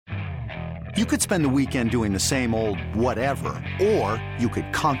You could spend the weekend doing the same old whatever, or you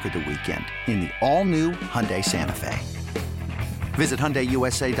could conquer the weekend in the all-new Hyundai Santa Fe. Visit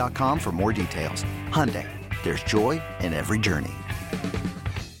HyundaiUSA.com for more details. Hyundai, there's joy in every journey.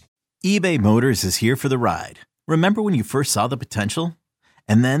 eBay Motors is here for the ride. Remember when you first saw the potential?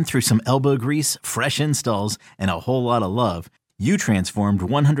 And then through some elbow grease, fresh installs, and a whole lot of love, you transformed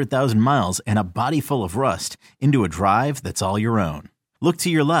 100,000 miles and a body full of rust into a drive that's all your own. Look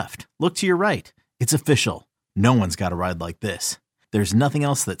to your left. Look to your right. It's official. No one's got a ride like this. There's nothing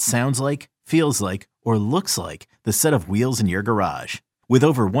else that sounds like, feels like, or looks like the set of wheels in your garage. With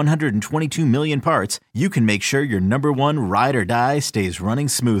over 122 million parts, you can make sure your number one ride or die stays running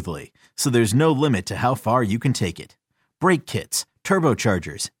smoothly. So there's no limit to how far you can take it. Brake kits,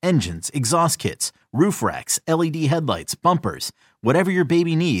 turbochargers, engines, exhaust kits, roof racks, LED headlights, bumpers, whatever your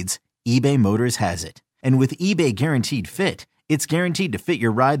baby needs, eBay Motors has it. And with eBay Guaranteed Fit, it's guaranteed to fit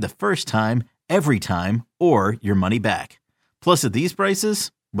your ride the first time, every time, or your money back. Plus, at these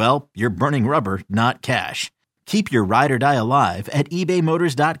prices, well, you're burning rubber, not cash. Keep your ride or die alive at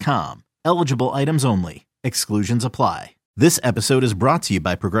ebaymotors.com. Eligible items only. Exclusions apply. This episode is brought to you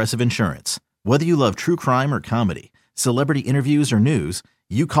by Progressive Insurance. Whether you love true crime or comedy, celebrity interviews or news,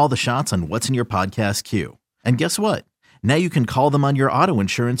 you call the shots on what's in your podcast queue. And guess what? Now you can call them on your auto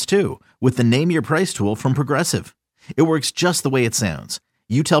insurance too with the Name Your Price tool from Progressive. It works just the way it sounds.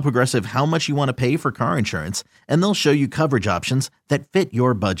 You tell Progressive how much you want to pay for car insurance, and they'll show you coverage options that fit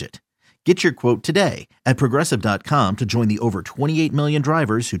your budget. Get your quote today at Progressive.com to join the over 28 million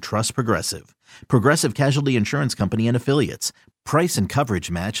drivers who trust Progressive. Progressive Casualty Insurance Company and Affiliates. Price and coverage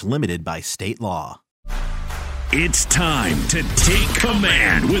match limited by state law. It's time to take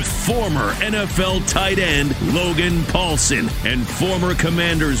command with former NFL tight end Logan Paulson and former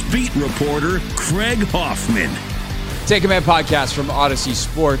Commanders beat reporter Craig Hoffman. Take Command podcast from Odyssey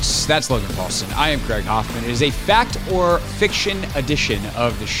Sports. That's Logan Paulson. I am Craig Hoffman. It is a fact or fiction edition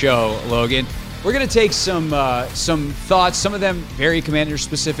of the show, Logan. We're going to take some thoughts, some of them very Commanders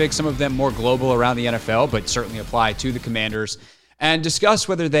specific, some of them more global around the NFL, but certainly apply to the Commanders, and discuss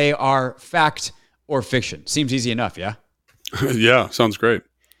whether they are fact or fiction. Seems easy enough, yeah? Yeah, sounds great.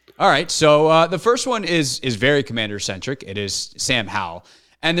 All right, so the first one is very Commander-centric. It is Sam Howell.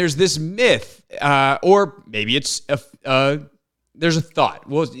 And there's this myth, or maybe it's there's a thought.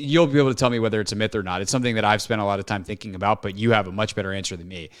 Well, you'll be able to tell me whether it's a myth or not. It's something that I've spent a lot of time thinking about, but you have a much better answer than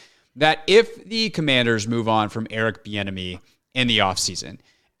me. That if the Commanders move on from Eric Bieniemy in the offseason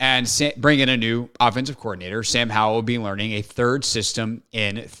and bring in a new offensive coordinator, Sam Howell will be learning a third system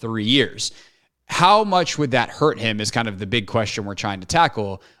in 3 years. How much would that hurt him is kind of the big question we're trying to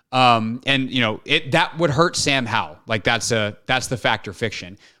tackle. That would hurt Sam Howell. Like that's the fact or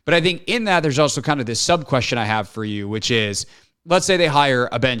fiction. But I think in that there's also kind of this sub question I have for you, which is, let's say they hire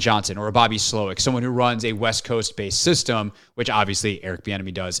a Ben Johnson or a Bobby Slowick, someone who runs a West Coast based system, which obviously Eric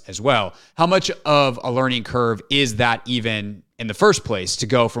Bieniemy does as well. How much of a learning curve is that even in the first place to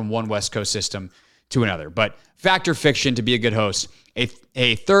go from one West Coast system to another? But fact or fiction, to be a good host,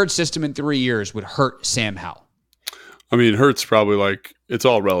 a third system in 3 years would hurt Sam Howell. I mean, hurts probably like it's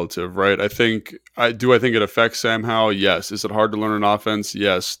all relative, right? I think it affects Sam Howell? Yes. Is it hard to learn an offense?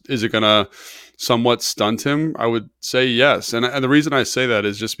 Yes. Is it going to somewhat stunt him? I would say yes. And the reason I say that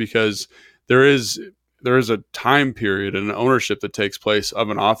is just because there is a time period and an ownership that takes place of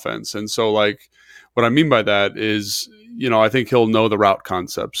an offense. And so like what I mean by that is, I think he'll know the route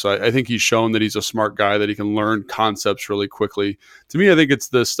concepts. I think he's shown that he's a smart guy, that he can learn concepts really quickly. To me, I think it's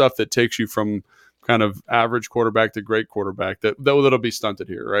the stuff that takes you from kind of average quarterback to great quarterback that'll be stunted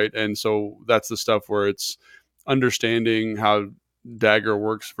here, right? And so that's the stuff where it's understanding how dagger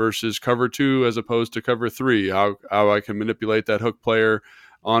works versus cover 2 as opposed to cover 3, how I can manipulate that hook player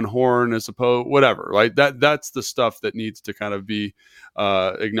on horn as opposed whatever, right? That's the stuff that needs to kind of be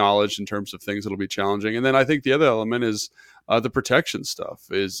acknowledged in terms of things that'll be challenging. And then I think the other element is the protection stuff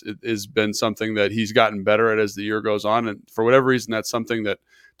is been something that he's gotten better at as the year goes on. And for whatever reason, that's something that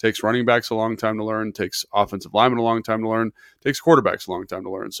takes running backs a long time to learn, takes offensive linemen a long time to learn, takes quarterbacks a long time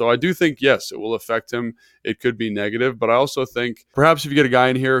to learn. So I do think, yes, it will affect him. It could be negative, but I also think perhaps if you get a guy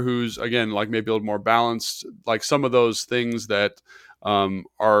in here who's, again, like maybe a little more balanced, like some of those things that will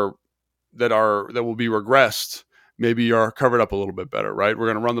be regressed, maybe are covered up a little bit better, right? We're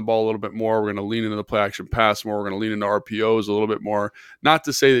going to run the ball a little bit more. We're going to lean into the play action pass more. We're going to lean into RPOs a little bit more. Not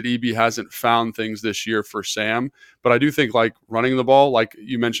to say that EB hasn't found things this year for Sam, but I do think like running the ball, like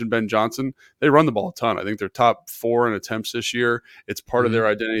you mentioned Ben Johnson, they run the ball a ton. I think they're top 4 in attempts this year. It's part of their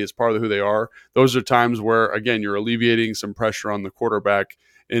identity. It's part of who they are. Those are times where, again, you're alleviating some pressure on the quarterback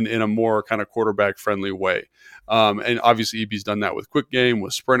in a more kind of quarterback friendly way. And obviously EB's done that with quick game,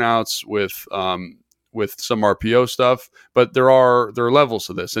 with sprint outs, with some RPO stuff, but there are levels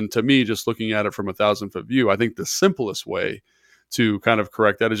to this. And to me, just looking at it from 1,000-foot view, I think the simplest way to kind of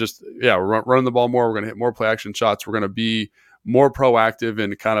correct that is just, running the ball more. We're going to hit more play action shots. We're going to be more proactive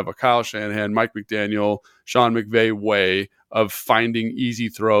in kind of a Kyle Shanahan, Mike McDaniel, Sean McVay way of finding easy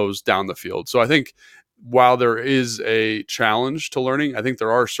throws down the field. So I think while there is a challenge to learning, I think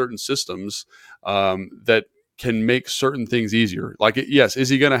there are certain systems that can make certain things easier. Like, yes, is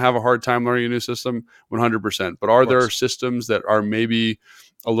he going to have a hard time learning a new system? 100%. But are there systems that are maybe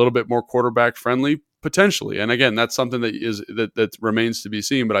a little bit more quarterback friendly? Potentially. And again, that's something that remains to be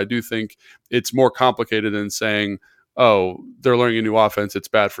seen. But I do think it's more complicated than saying, oh, they're learning a new offense, it's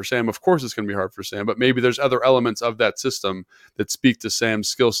bad for Sam. Of course it's going to be hard for Sam, but maybe there's other elements of that system that speak to Sam's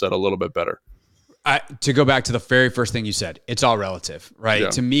skill set a little bit better. To go back to the very first thing you said, it's all relative, right? Yeah.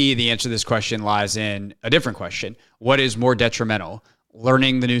 To me, the answer to this question lies in a different question. What is more detrimental,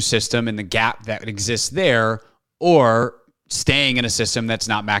 learning the new system and the gap that exists there, or staying in a system that's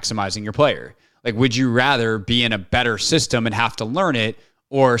not maximizing your player? Like, would you rather be in a better system and have to learn it,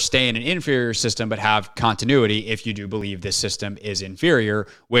 or stay in an inferior system but have continuity if you do believe this system is inferior,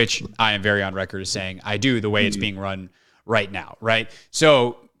 which I am very on record as saying I do, the way it's being run right now, right?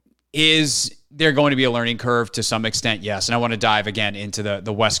 So is there going to be a learning curve to some extent? Yes. And I want to dive again into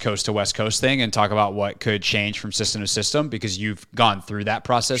the West Coast to West Coast thing and talk about what could change from system to system, because you've gone through that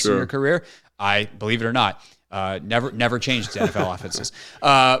process in your career. I, believe it or not, never changed NFL offenses.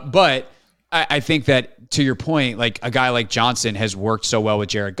 But I think that, to your point, like a guy like Johnson has worked so well with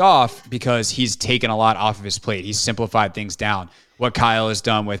Jared Goff because he's taken a lot off of his plate. He's simplified things down. What Kyle has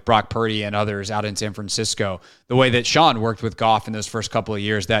done with Brock Purdy and others out in San Francisco, the way that Sean worked with Goff in those first couple of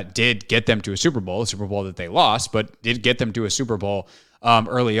years that did get them to a Super Bowl that they lost, but did get them to a Super Bowl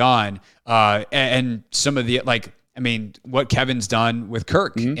early on. And some of the, what Kevin's done with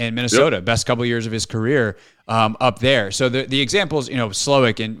Kirk in Minnesota, best couple of years of his career up there. So the examples,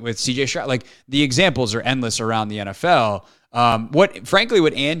 Slowick and with CJ Stroud, like the examples are endless around the NFL.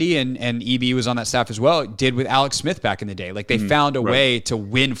 What Andy and EB was on that staff as well did with Alex Smith back in the day. Like they found a way to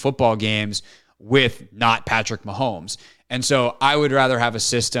win football games with not Patrick Mahomes. And so I would rather have a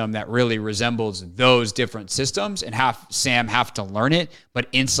system that really resembles those different systems and have Sam have to learn it, but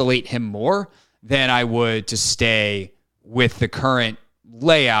insulate him more than I would to stay with the current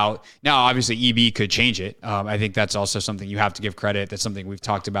layout. Now, obviously, EB could change it. I think that's also something you have to give credit. That's something we've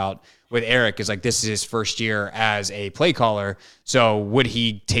talked about with Eric, is like, this is his first year as a play caller. So would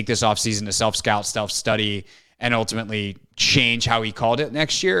he take this offseason to self-scout, self-study, and ultimately change how he called it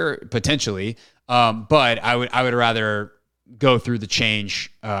next year? Potentially. But I would rather go through the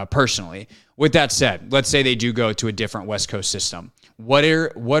change personally. With that said, let's say they do go to a different West Coast system. What are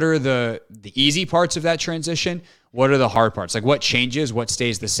the easy parts of that transition? What are the hard parts? Like, what changes? What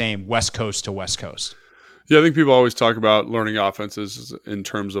stays the same West Coast to West Coast? Yeah, I think people always talk about learning offenses in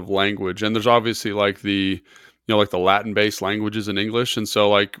terms of language. And there's obviously like the Latin-based languages in English. And so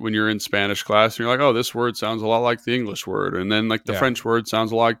like when you're in Spanish class, you're like, oh, this word sounds a lot like the English word. And then like the French word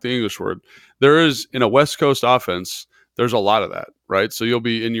sounds a lot like the English word. There is, in a West Coast offense, there's a lot of that, right? So you'll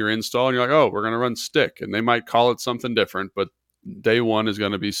be in your install and you're like, oh, we're going to run stick. And they might call it something different, but day one is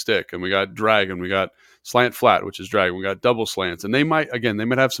going to be stick. And we got drag, and we got slant flat, which is drag. We got double slants. And they might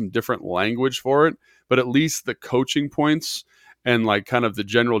have some different language for it, but at least the coaching points and like kind of the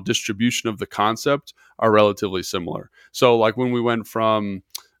general distribution of the concept are relatively similar. So like when we went from,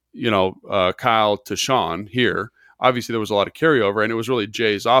 Kyle to Sean here, obviously there was a lot of carryover, and it was really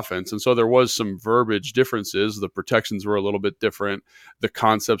Jay's offense. And so there was some verbiage differences. The protections were a little bit different. The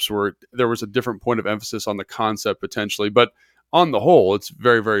concepts there was a different point of emphasis on the concept potentially, but on the whole, it's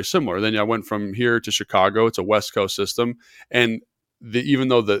very, very similar. Then I went from here to Chicago. It's a West Coast system. And even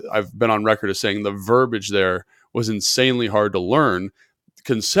though I've been on record as saying the verbiage there was insanely hard to learn,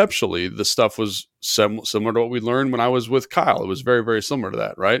 conceptually, the stuff was similar to what we learned when I was with Kyle. It was very, very similar to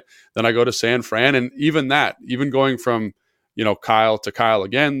that, right? Then I go to San Fran, and even going from, Kyle to Kyle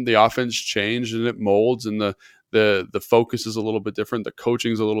again, the offense changed and it molds, and the focus is a little bit different. The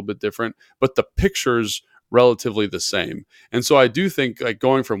coaching is a little bit different, but the picture's relatively the same. And so I do think like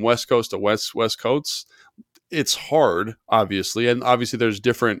going from West Coast to West Coast, it's hard, obviously. And obviously there's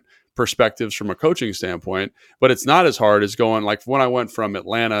different perspectives from a coaching standpoint, but it's not as hard as going like when I went from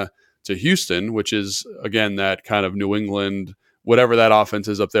Atlanta to Houston, which is again, that kind of New England, whatever that offense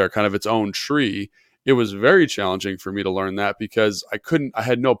is up there, kind of its own tree. It was very challenging for me to learn that because I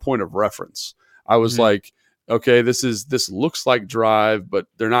had no point of reference. I was like, okay, this looks like drive, but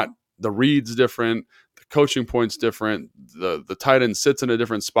they're not, the read's different. The coaching point's different. The tight end sits in a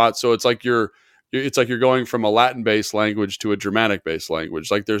different spot. So it's like you're going from a Latin-based language to a Germanic-based language.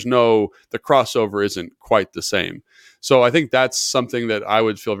 Like the crossover isn't quite the same. So I think that's something that I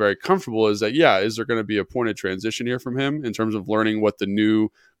would feel very comfortable is that, is there going to be a pointed transition here from him in terms of learning what the new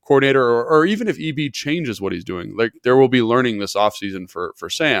coordinator, or even if EB changes what he's doing, like there will be learning this offseason for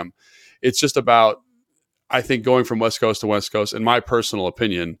Sam. It's just about, I think, going from West Coast to West Coast, in my personal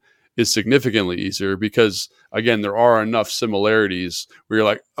opinion, is significantly easier because, again, there are enough similarities where you're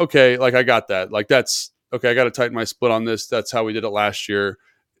like, okay, like I got that. Like that's, okay, I got to tighten my split on this. That's how we did it last year.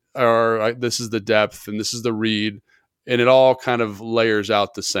 Or this is the depth and this is the read. And it all kind of layers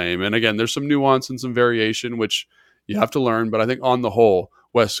out the same. And again, there's some nuance and some variation, which you have to learn. But I think on the whole,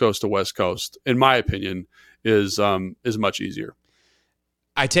 West Coast to West Coast, in my opinion, is much easier.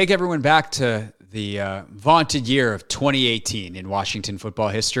 I take everyone back to the vaunted year of 2018 in Washington football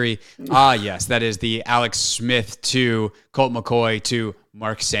history. Yes, that is the Alex Smith to Colt McCoy to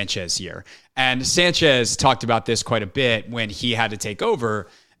Mark Sanchez year. And Sanchez talked about this quite a bit when he had to take over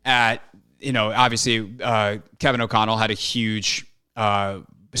at, obviously Kevin O'Connell had a huge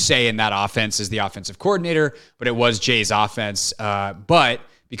say in that offense as the offensive coordinator, but it was Jay's offense. But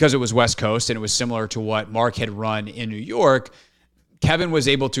because it was West Coast and it was similar to what Mark had run in New York, Kevin was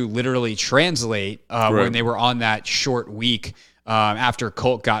able to literally translate when they were on that short week after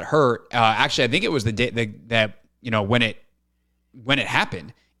Colt got hurt. Actually, I think it was the day that when it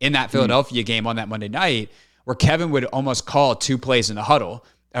happened in that Philadelphia game on that Monday night, where Kevin would almost call 2 plays in the huddle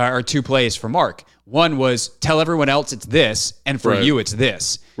or 2 plays for Mark. One was tell everyone else it's this, and for you it's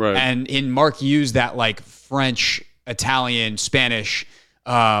this. Right. And Mark used that like French, Italian, Spanish,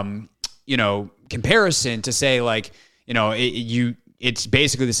 comparison to say like it's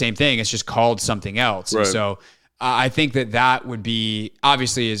basically the same thing. It's just called something else. Right. And so I think that would be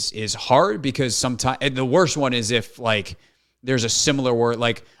obviously is hard because sometimes the worst one is if like there's a similar word,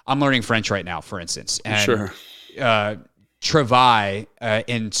 like I'm learning French right now, for instance. And, sure. Travail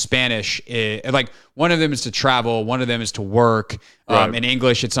in Spanish, like one of them is to travel, one of them is to work. Right. In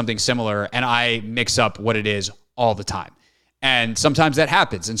English, it's something similar. And I mix up what it is all the time. And sometimes that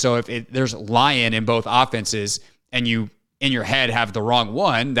happens. And so if there's lion in both offenses and you in your head have the wrong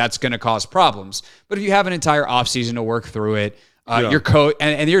one, that's going to cause problems. But if you have an entire offseason to work through it, your coach,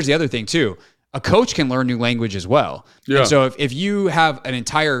 and here's the other thing too, a coach can learn new language as well. Yeah. And so if you have an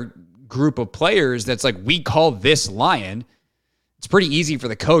entire group of players that's like, we call this lion, it's pretty easy for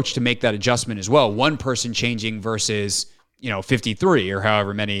the coach to make that adjustment as well. One person changing versus 53 or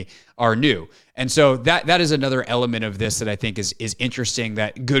however many are new. And so that is another element of this that I think is interesting,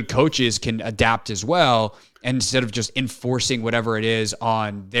 that good coaches can adapt as well. And instead of just enforcing whatever it is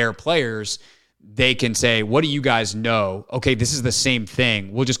on their players, they can say, what do you guys know? Okay, this is the same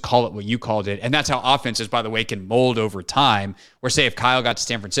thing. We'll just call it what you called it. And that's how offenses, by the way, can mold over time. Where say if Kyle got to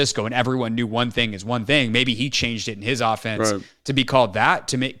San Francisco and everyone knew one thing is one thing, maybe he changed it in his offense to be called that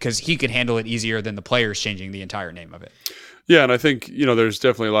to make, because he could handle it easier than the players changing the entire name of it. Yeah, and I think, there's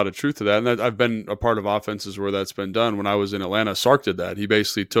definitely a lot of truth to that. And I've been a part of offenses where that's been done. When I was in Atlanta, Sark did that. He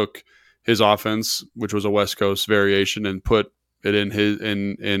basically took his offense, which was a West Coast variation, and put it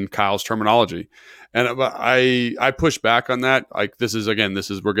in Kyle's terminology. And I push back on that. Like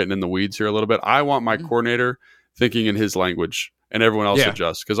we're getting in the weeds here a little bit. I want my coordinator thinking in his language and everyone else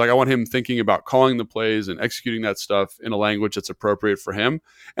adjusts. Because I want him thinking about calling the plays and executing that stuff in a language that's appropriate for him.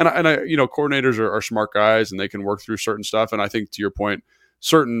 And I coordinators are smart guys and they can work through certain stuff. And I think to your point,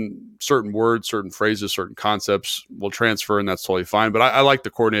 certain words, certain phrases, certain concepts will transfer, and that's totally fine. But I like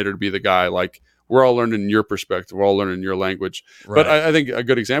the coordinator to be the guy, like, we're all learning your perspective. We're all learning your language. Right. But I think a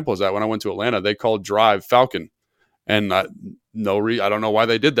good example is that when I went to Atlanta, they called drive Falcon. And I don't know why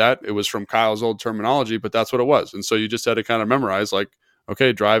they did that. It was from Kyle's old terminology, but that's what it was. And so you just had to kind of memorize, like,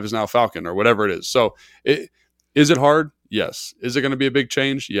 okay, drive is now Falcon or whatever it is. So is it hard? Yes. Is it going to be a big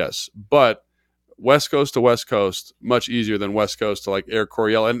change? Yes. But West Coast to West Coast, much easier than West Coast to like Air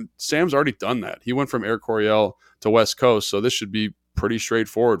Coryell. And Sam's already done that. He went from Air Coryell to West Coast. So this should be pretty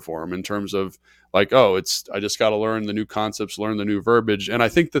straightforward for him in terms of like, I just got to learn the new concepts, learn the new verbiage. And I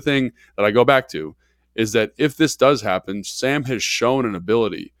think the thing that I go back to is that if this does happen, Sam has shown an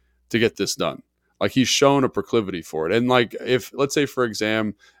ability to get this done. Like, he's shown a proclivity for it. And like, if let's say for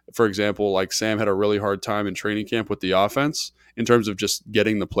example, like Sam had a really hard time in training camp with the offense in terms of just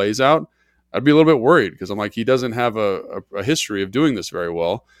getting the plays out, I'd be a little bit worried because I'm like, he doesn't have a history of doing this very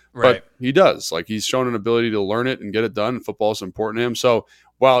well, but he does. Like, he's shown an ability to learn it and get it done. Football is important to him. So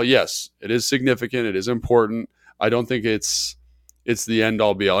while yes, it is significant, it is important, I don't think it's the end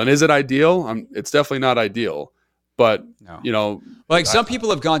all be all. And is it ideal? It's definitely not ideal, But, No. you know, like some people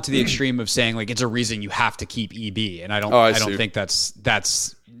have gone to the extreme of saying like it's a reason you have to keep EB, and I don't think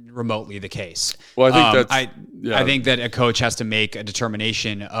that's remotely the case. Well, I think I think that a coach has to make a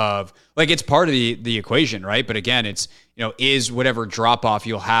determination of like it's part of the equation, right? But again, it's, you know, is whatever drop off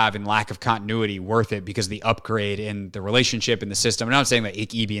you'll have in lack of continuity worth it because the upgrade in the relationship in the system. And I'm not saying that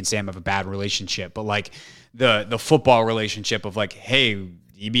EB and Sam have a bad relationship, but like the football relationship of like, hey,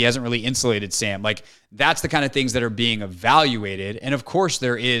 EB hasn't really insulated Sam. Like that's the kind of things that are being evaluated. And of course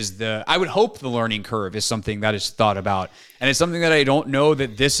there is I would hope the learning curve is something that is thought about. And it's something that I don't know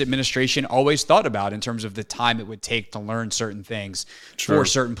that this administration always thought about in terms of the time it would take to learn certain things for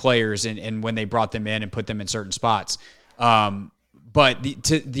certain players and when they brought them in and put them in certain spots. But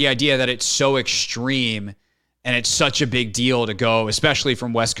the idea that it's so extreme and it's such a big deal to go, especially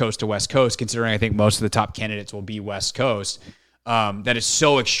from West Coast to West Coast, considering I think most of the top candidates will be West Coast, that is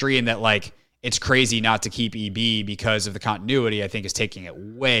so extreme that like it's crazy not to keep EB because of the continuity, I think is taking it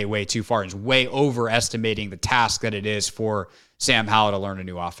way, way too far and is way overestimating the task that it is for Sam Howell to learn a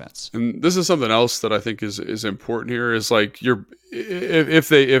new offense. And this is something else that I think is important here is like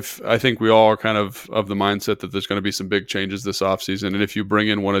if I think we all are kind of the mindset that there's going to be some big changes this offseason. And if you bring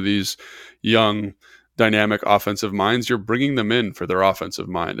in one of these young dynamic offensive minds, you're bringing them in for their offensive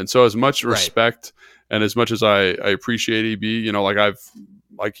mind. And so as much respect and as much as I appreciate EB, you know,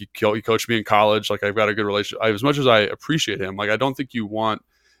 like he coached me in college. Like I've got a good relationship. As much as I appreciate him, like I don't think you want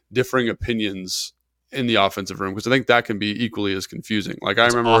differing opinions in the offensive room because I think that can be equally as confusing. Like I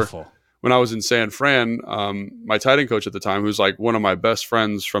remember when I was in San Fran, my tight end coach at the time, who's like one of my best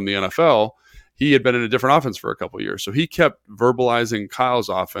friends from the NFL, he had been in a different offense for a couple of years. So he kept verbalizing Kyle's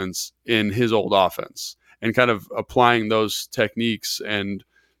offense in his old offense and kind of applying those techniques and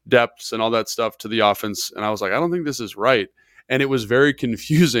depths and all that stuff to the offense. And I was like, I don't think this is right. And it was very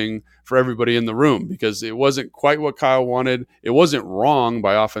confusing for everybody in the room because it wasn't quite what Kyle wanted. It wasn't wrong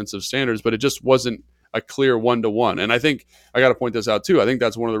by offensive standards, but it just wasn't a clear one-to-one. And I think I got to point this out too. I think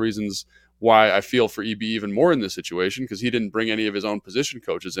that's one of the reasons why I feel for EB even more in this situation because he didn't bring any of his own position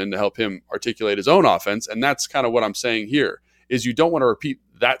coaches in to help him articulate his own offense. And that's kind of what I'm saying here is you don't want to repeat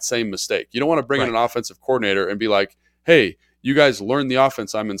that same mistake. You don't want to bring in an offensive coordinator and be like, hey, you guys learn the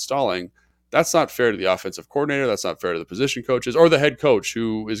offense I'm installing. That's not fair to the offensive coordinator. That's not fair to the position coaches or the head coach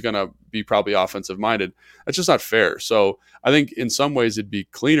who is going to be probably offensive minded. That's just not fair. So I think in some ways it'd be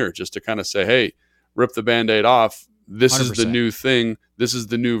cleaner just to kind of say, hey, rip the Band-Aid off. This 100%. Is the new thing. This is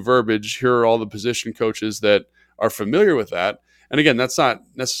the new verbiage. Here are all the position coaches that are familiar with that. And again, that's not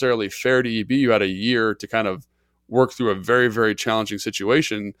necessarily fair to EB. You had a year to kind of work through a very, very challenging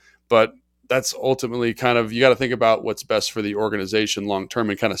situation, but that's ultimately kind of, you got to think about what's best for the organization long-term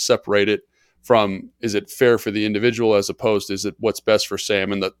and kind of separate it from, is it fair for the individual as opposed to, is it what's best for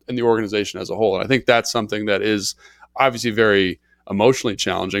Sam and the organization as a whole? And I think that's something that is obviously very emotionally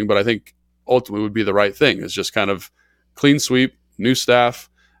challenging, but I think ultimately would be the right thing is just kind of clean sweep, new staff,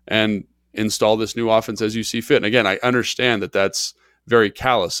 and install this new offense as you see fit. And again, I understand that that's very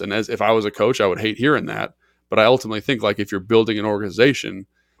callous. And as if I was a coach, I would hate hearing that. But I ultimately think like if you're building an organization,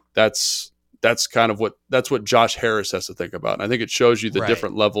 that's kind of what Josh Harris has to think about. And I think it shows you the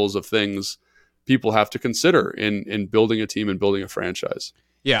different levels of things people have to consider in building a team and building a franchise.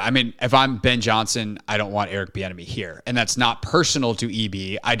 Yeah, I mean, if I'm Ben Johnson, I don't want Eric Bieniemy here. And that's not personal to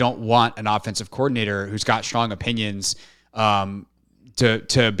EB. I don't want an offensive coordinator who's got strong opinions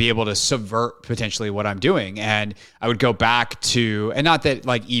to be able to subvert potentially what I'm doing. And I would go back to, and not that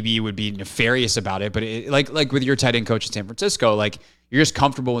like EB would be nefarious about it, but like with your tight end coach in San Francisco, like you're just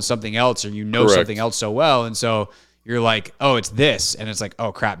comfortable with something else or you know something else so well. And so you're like, oh, it's this. And it's like,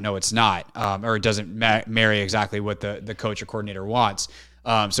 oh, crap, no, it's not. Or it doesn't marry exactly what the coach or coordinator wants.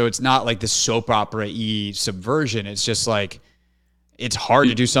 So it's not like this soap opera-y subversion. It's just like, it's hard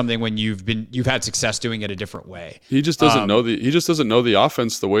to do something when you've had success doing it a different way. He just doesn't know the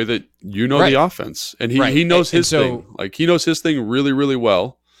offense the way that you know the offense. And he knows his thing. Like he knows his thing really, really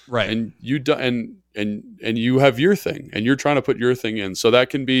well. Right. And you do, and you have your thing and you're trying to put your thing in. So it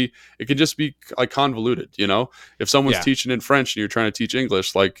can just be like convoluted, you know, if someone's teaching in French and you're trying to teach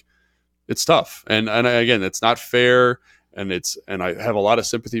English, like it's tough. And again, it's not fair. And I have a lot of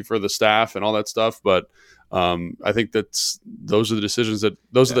sympathy for the staff and all that stuff. But I think those are the decisions are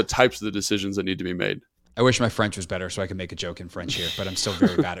the types of the decisions that need to be made. I wish my French was better so I could make a joke in French here, but I'm still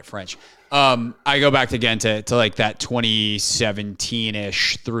very bad at French. I go back again to like that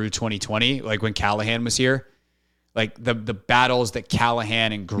 2017-ish through 2020, like when Callahan was here. Like the battles that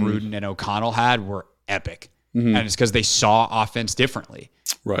Callahan and Gruden and O'Connell had were epic. Mm-hmm. And it's because they saw offense differently.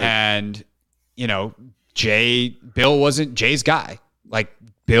 Right. And, you know, Bill wasn't Jay's guy. Like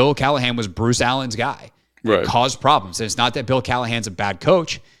Bill Callahan was Bruce Allen's guy. It caused problems. And it's not that Bill Callahan's a bad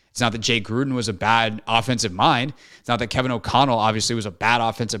coach. It's not that Jay Gruden was a bad offensive mind. It's not that Kevin O'Connell obviously was a bad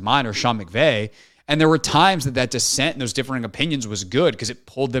offensive mind, or Sean McVay. And there were times that dissent and those differing opinions was good because it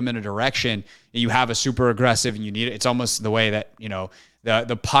pulled them in a direction. You have a super aggressive, and you need it. It's almost the way that,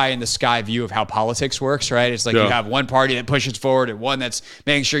 the pie in the sky view of how politics works, right? It's like you have one party that pushes forward and one that's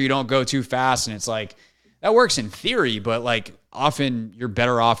making sure you don't go too fast. And it's like, that works in theory, but like often you're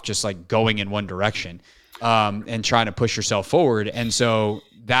better off just like going in one direction and trying to push yourself forward. And so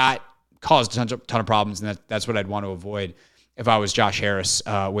that caused a ton of problems. And that's what I'd want to avoid if I was Josh Harris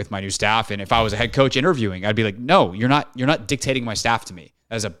with my new staff. And if I was a head coach interviewing, I'd be like, no, you're not dictating my staff to me.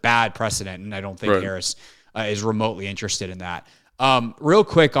 That is a bad precedent. And I don't think Harris is remotely interested in that. Real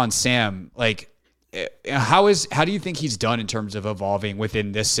quick on Sam, like how do you think he's done in terms of evolving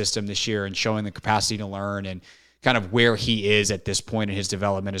within this system this year and showing the capacity to learn and kind of where he is at this point in his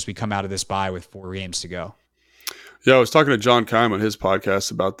development as we come out of this bye with 4 games to go? Yeah, I was talking to John Keim on his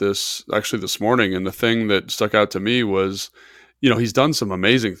podcast about this actually this morning, and the thing that stuck out to me was, he's done some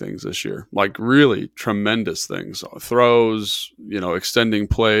amazing things this year, like really tremendous things. Throws, extending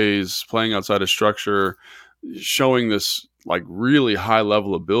plays, playing outside of structure, showing this like really high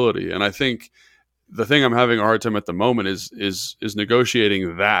level ability. And I think the thing I'm having a hard time at the moment is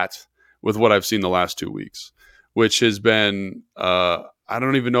negotiating that with what I've seen the last 2 weeks, which has been I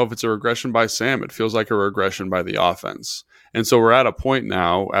don't even know if it's a regression by Sam. It feels like a regression by the offense. And so we're at a point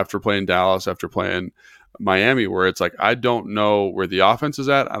now after playing Dallas, after playing Miami, where it's like, I don't know where the offense is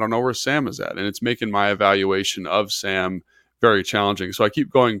at. I don't know where Sam is at. And it's making my evaluation of Sam very challenging. So I keep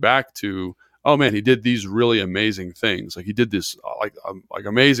going back to, oh man, he did these really amazing things. Like he did this like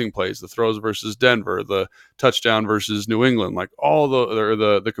amazing plays, the throws versus Denver, the touchdown versus New England, like all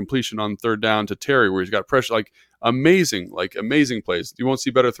the completion on third down to Terry where he's got pressure, like amazing plays. You won't see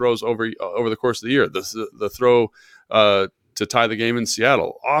better throws over the course of the year. The throw to tie the game in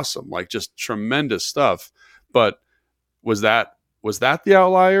Seattle, awesome, like just tremendous stuff. But was that the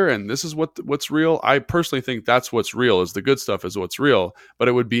outlier? And this is what's real? I personally think that's what's real, is the good stuff is what's real. But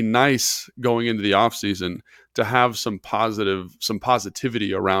it would be nice going into the offseason to have some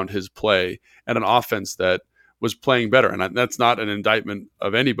positivity around his play and an offense that was playing better. And that's not an indictment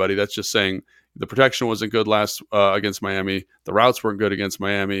of anybody. That's just saying the protection wasn't good last against Miami. The routes weren't good against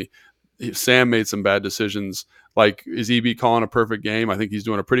Miami. Sam made some bad decisions. Like, is EB calling a perfect game? I think he's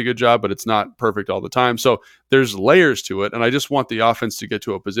doing a pretty good job, but it's not perfect all the time. So there's layers to it. And I just want the offense to get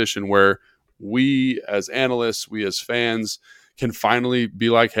to a position where we as analysts, we as fans can finally be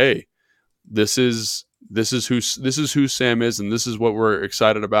like, hey, this is who Sam is, and this is what we're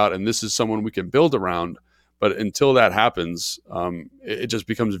excited about, and this is someone we can build around. But until that happens, it just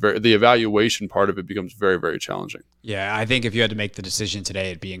becomes the evaluation part of it becomes very, very challenging. Yeah, I think if you had to make the decision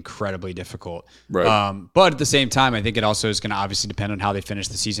today, it'd be incredibly difficult. Right. But at the same time, I think it also is going to obviously depend on how they finish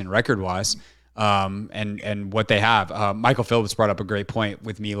the season record-wise and what they have. Michael Phillips brought up a great point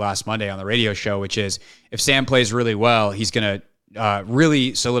with me last Monday on the radio show, which is if Sam plays really well, he's going to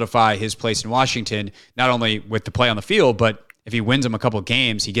really solidify his place in Washington, not only with the play on the field, but if he wins them a couple of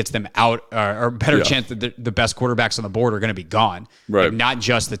games, he gets them out, or better chance that the best quarterbacks on the board are going to be gone. Right. Like not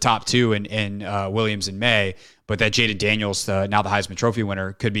just the top two in Williams and May, but that Jaden Daniels, now the Heisman Trophy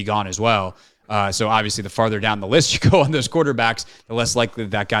winner, could be gone as well. So obviously the farther down the list you go on those quarterbacks, the less likely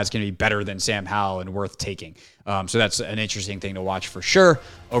that guy's going to be better than Sam Howell and worth taking. So that's an interesting thing to watch for sure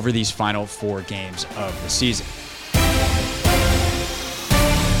over these final 4 games of the season.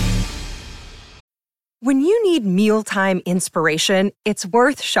 When you need mealtime inspiration, it's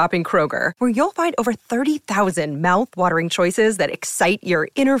worth shopping Kroger, where you'll find over 30,000 mouth-watering choices that excite your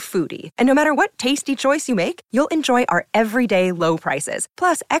inner foodie. And no matter what tasty choice you make, you'll enjoy our everyday low prices,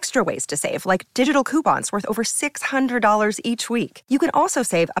 plus extra ways to save, like digital coupons worth over $600 each week. You can also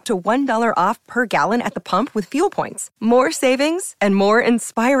save up to $1 off per gallon at the pump with fuel points. More savings and more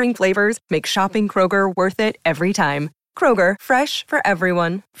inspiring flavors make shopping Kroger worth it every time. Kroger, fresh for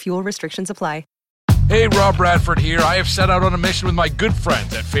everyone. Fuel restrictions apply. Hey, Rob Bradford here. I have set out on a mission with my good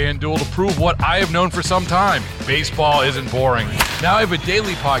friends at FanDuel to prove what I have known for some time. Baseball isn't boring. Now I have a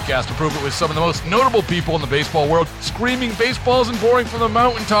daily podcast to prove it with some of the most notable people in the baseball world, screaming baseball isn't boring from the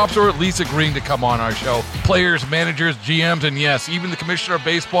mountaintops, or at least agreeing to come on our show. Players, managers, GMs, and yes, even the commissioner of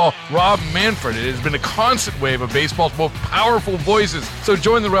baseball, Rob Manfred. It has been a constant wave of baseball's most powerful voices. So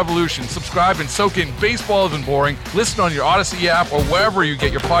join the revolution. Subscribe and soak in Baseball Isn't Boring. Listen on your Odyssey app or wherever you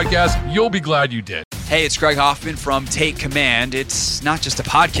get your podcasts. You'll be glad you did. Hey, it's Greg Hoffman from Take Command. It's not just a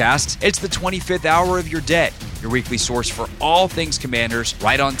podcast, it's the 25th hour of your day. your weekly source for all things Commanders,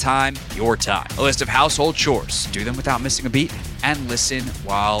 right on time, your time. A list of household chores. Do them without missing a beat, and listen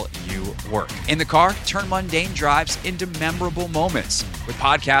while you work. In the car, turn mundane drives into memorable moments. With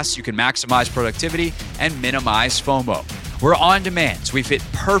podcasts, you can maximize productivity and minimize FOMO. We're on demand, so we fit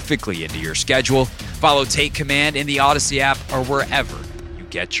perfectly into your schedule. Follow Take Command in the Odyssey app or wherever you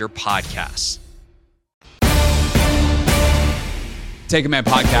get your podcasts. Take Command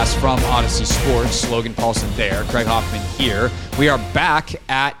podcast from Odyssey Sports. Logan Paulson there, Craig Hoffman here. We are back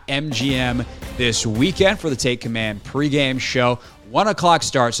at MGM this weekend for the Take Command pregame show. 1 o'clock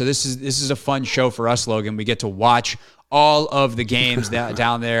start, so this is a fun show for us, Logan. We get to watch all of the games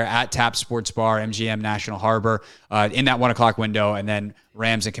down there at Tap Sports Bar, MGM National Harbor, in that 1 o'clock window, and then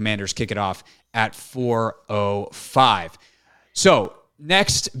Rams and Commanders kick it off at 4:05. So,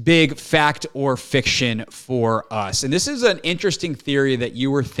 next big fact or fiction for us. And this is an interesting theory that you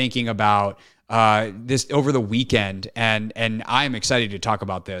were thinking about this over the weekend, and I'm excited to talk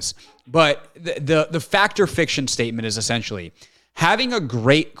about this. But the fact or fiction statement is essentially, having a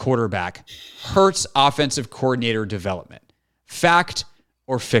great quarterback hurts offensive coordinator development. Fact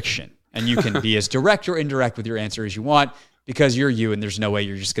or fiction? And you can be as direct or indirect with your answer as you want, because you're you, and there's no way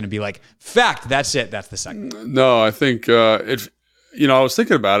you're just going to be like, fact, that's it, that's the segment. No, I think I was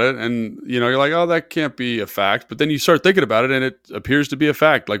thinking about it, and you're like, oh, that can't be a fact. But then you start thinking about it, and it appears to be a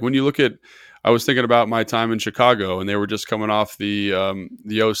fact. Like when you look at, I was thinking about my time in Chicago, and they were just coming off the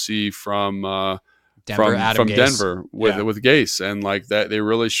OC from Denver with Gase, and like that they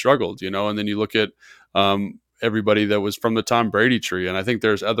really struggled, and then you look at everybody that was from the Tom Brady tree, and I think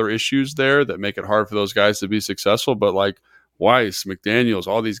there's other issues there that make it hard for those guys to be successful. But like Weiss, McDaniels,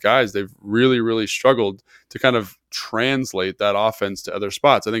 all these guys, they've really, really struggled to kind of translate that offense to other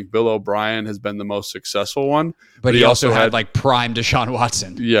spots. I think Bill O'Brien has been the most successful one, but he also had like prime Deshaun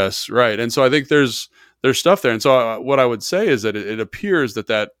Watson. Yes, right. And so I think there's stuff there. And so what I would say is that it appears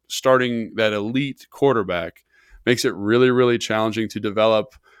that starting that elite quarterback makes it really, really challenging to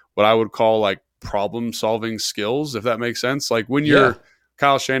develop what I would call like problem-solving skills, if that makes sense. Like when you're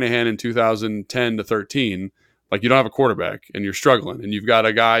Kyle Shanahan in 2010 to 13, like you don't have a quarterback and you're struggling, and you've got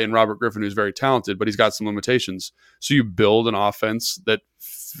a guy in Robert Griffin who's very talented, but he's got some limitations. So you build an offense that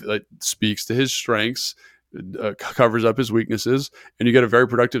speaks to his strengths, covers up his weaknesses, and you get a very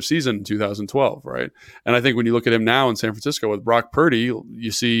productive season in 2012, right? And I think when you look at him now in San Francisco with Brock Purdy,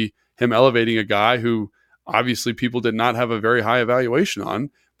 you see him elevating a guy who obviously people did not have a very high evaluation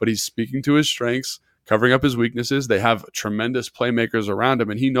on, but he's speaking to his strengths, covering up his weaknesses. They have tremendous playmakers around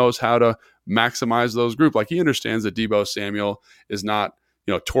him, and he knows how to maximize those groups. Like he understands that Deebo Samuel is not,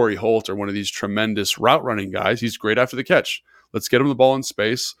 Torrey Holt or one of these tremendous route running guys. He's great after the catch. Let's get him the ball in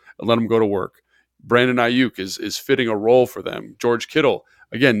space and let him go to work. Brandon Ayuk is fitting a role for them. George Kittle,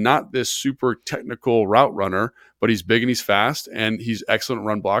 again, not this super technical route runner, but he's big and he's fast and he's excellent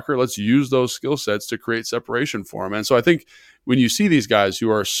run blocker. Let's use those skill sets to create separation for him. And so I think when you see these guys who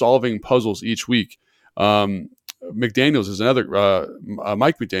are solving puzzles each week, McDaniels is another,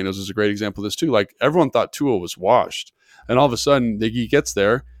 Mike McDaniels is a great example of this too. Like everyone thought Tua was washed, and all of a sudden he gets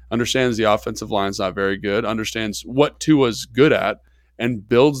there, understands the offensive line's not very good, understands what Tua's good at, and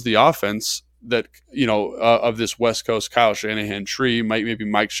builds the offense that, of this West Coast Kyle Shanahan tree. Maybe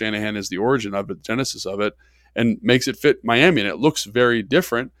Mike Shanahan is the origin of it, genesis of it, and makes it fit Miami. And it looks very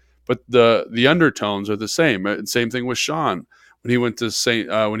different, but the undertones are the same. And same thing with Sean when he went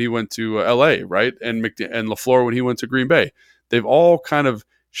to LA, right? And LaFleur when he went to Green Bay. They've all kind of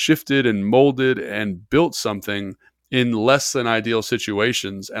shifted and molded and built something in less than ideal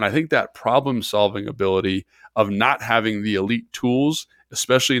situations. And I think that problem-solving ability of not having the elite tools,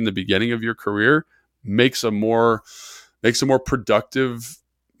 especially in the beginning of your career, makes a more productive,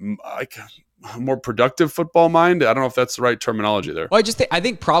 football mind. I don't know if that's the right terminology there. Well, I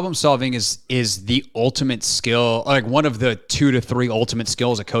think problem solving is the ultimate skill, like one of the 2 to 3 ultimate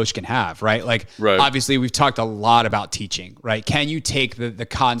skills a coach can have, right? Like Obviously we've talked a lot about teaching, right? Can you take the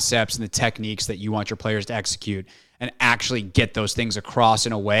concepts and the techniques that you want your players to execute and actually get those things across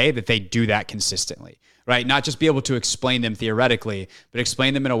in a way that they do that consistently, right? Not just be able to explain them theoretically, but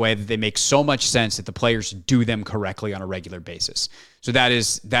explain them in a way that they make so much sense that the players do them correctly on a regular basis. So that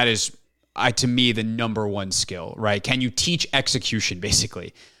is to me the number one skill, right? Can you teach execution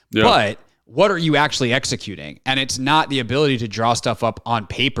basically? Yeah. But what are you actually executing? And it's not the ability to draw stuff up on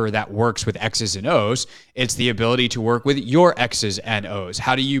paper that works with X's and O's. It's the ability to work with your X's and O's.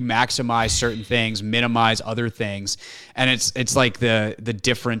 How do you maximize certain things, minimize other things? And it's like the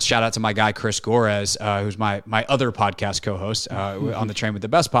difference. Shout out to my guy, Chris Gorez, who's my other podcast co-host on the Train with the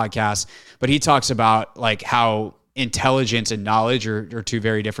Best podcast. But he talks about like how intelligence and knowledge are two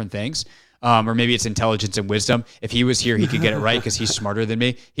very different things. or maybe it's intelligence and wisdom. If he was here, he could get it right because he's smarter than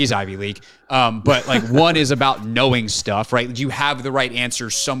me. He's Ivy League. But like one is about knowing stuff, right? You have the right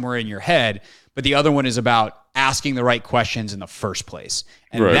answers somewhere in your head, but the other one is about asking the right questions in the first place.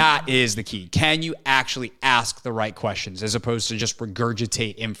 And that is the key. Can you actually ask the right questions as opposed to just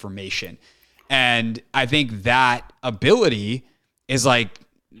regurgitate information? And I think that ability is like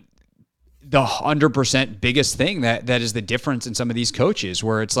the 100% biggest thing that is the difference in some of these coaches,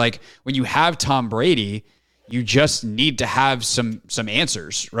 where it's like when you have Tom Brady, you just need to have some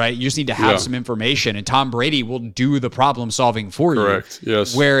answers, right? You just need to have some information, and Tom Brady will do the problem solving for you. Correct.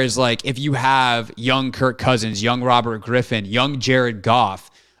 Yes. Whereas like if you have young Kirk Cousins, young Robert Griffin, young Jared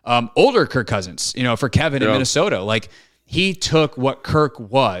Goff, older Kirk Cousins, for Kevin in Minnesota, like he took what Kirk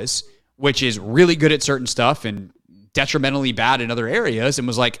was, which is really good at certain stuff and detrimentally bad in other areas, and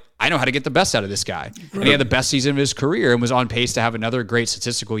was like, I know how to get the best out of this guy. And he had the best season of his career and was on pace to have another great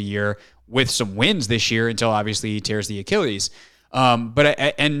statistical year with some wins this year until obviously he tears the Achilles.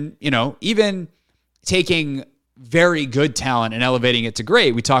 Even taking very good talent and elevating it to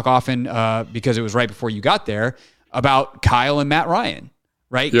great, we talk often because it was right before you got there about Kyle and Matt Ryan,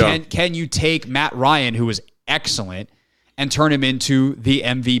 right? Yeah. Can you take Matt Ryan, who was excellent, and turn him into the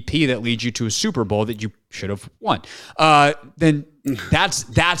MVP that leads you to a Super Bowl that you should have won? Then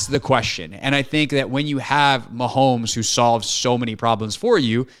that's the question. And I think that when you have Mahomes, who solves so many problems for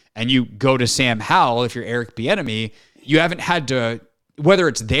you, and you go to Sam Howell, if you're Eric Bieniemy, you haven't had to, whether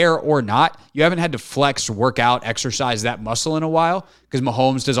it's there or not, you haven't had to flex, work out, exercise that muscle in a while, because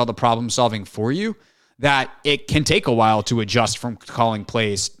Mahomes does all the problem solving for you, that it can take a while to adjust from calling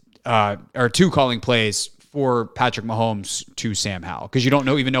plays for Patrick Mahomes to Sam Howell, because you don't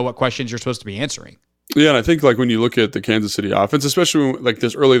even know what questions you're supposed to be answering. Yeah, and I think like when you look at the Kansas City offense, especially like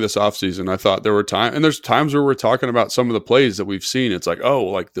this offseason, I thought there were there's times where we're talking about some of the plays that we've seen. It's like, oh,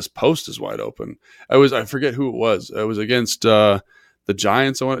 like this post is wide open. I forget who it was. It was against the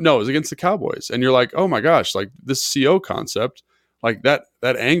Giants. No, it was against the Cowboys. And you're like, oh my gosh, like this CO concept, like that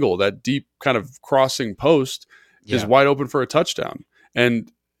angle, that deep kind of crossing post is wide open for a touchdown. And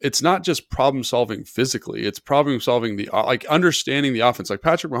it's not just problem solving physically. It's problem solving understanding the offense. Like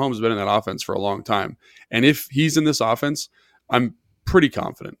Patrick Mahomes has been in that offense for a long time. And if he's in this offense, I'm pretty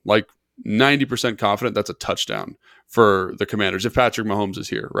confident, like 90% confident that's a touchdown for the Commanders if Patrick Mahomes is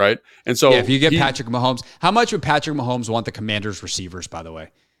here, right? And so if you get Patrick Mahomes, how much would Patrick Mahomes want the Commanders receivers, by the way?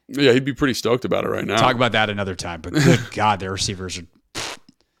 Yeah, he'd be pretty stoked about it right now. Talk about that another time, but good God, their receivers are...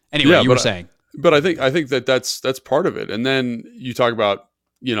 Anyway, you were saying. But I think that's part of it. And then you talk about,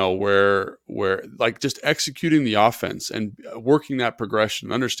 where like just executing the offense and working that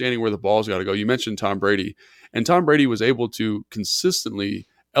progression, understanding where the ball's got to go. You mentioned Tom Brady, and Tom Brady was able to consistently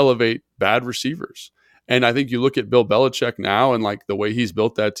elevate bad receivers. And I think you look at Bill Belichick now and like the way he's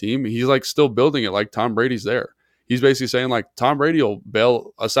built that team, he's like still building it like Tom Brady's there. He's basically saying like Tom Brady will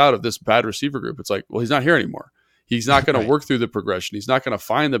bail us out of this bad receiver group. It's like, well, he's not here anymore. He's not going to work through the progression. He's not going to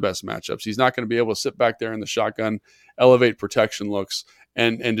find the best matchups. He's not going to be able to sit back there in the shotgun, elevate protection looks,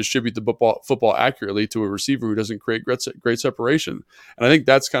 and distribute the football accurately to a receiver who doesn't create great separation. And I think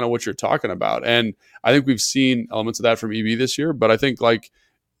that's kind of what you're talking about. And I think we've seen elements of that from EB this year, but I think like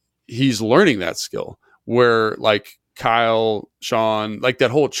he's learning that skill where like Kyle, Sean, like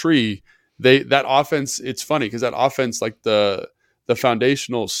that whole tree, that offense, it's funny because that offense, like the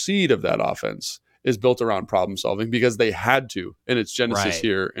foundational seed of that offense is built around problem solving because they had to in its genesis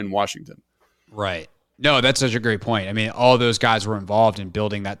here in Washington. Right. No, that's such a great point. I mean, all those guys were involved in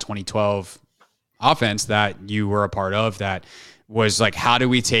building that 2012 offense that you were a part of, that was like, how do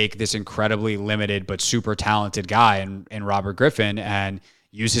we take this incredibly limited but super talented guy in Robert Griffin and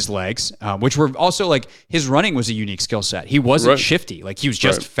use his legs, which were also like his running was a unique skill set. He wasn't shifty. Like he was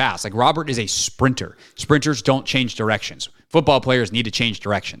just fast. Like Robert is a sprinter. Sprinters don't change directions. Football players need to change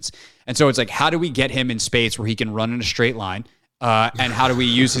directions. And so it's like, how do we get him in space where he can run in a straight line? And how do we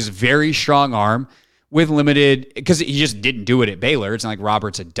use his very strong arm with limited, because he just didn't do it at Baylor. It's not like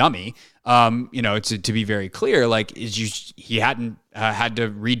Robert's a dummy. To be very clear, like he hadn't had to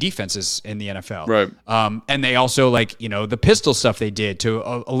read defenses in the NFL. Right. And they also the pistol stuff they did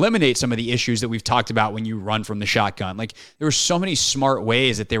to eliminate some of the issues that we've talked about when you run from the shotgun. Like there were so many smart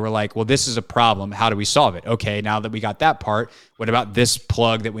ways that they were like, well, this is a problem. How do we solve it? Okay, now that we got that part, what about this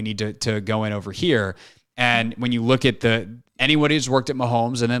plug that we need to go in over here? And when you look at anyone who's worked at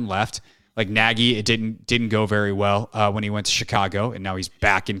Mahomes and then left, like Nagy, it didn't go very well when he went to Chicago, and now he's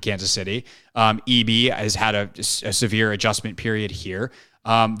back in Kansas City. EB has had a severe adjustment period here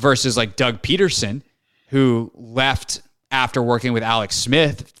versus like Doug Peterson, who left after working with Alex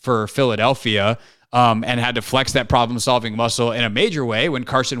Smith for Philadelphia and had to flex that problem-solving muscle in a major way when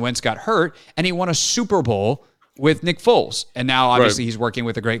Carson Wentz got hurt, and he won a Super Bowl with Nick Foles. And now, obviously, he's working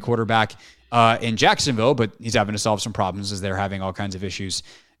with a great quarterback in Jacksonville, but he's having to solve some problems as they're having all kinds of issues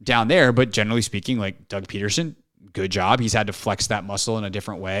down there. But generally speaking, like Doug Peterson, good job. He's had to flex that muscle in a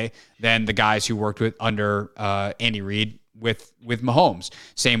different way than the guys who worked with under Andy Reid with Mahomes.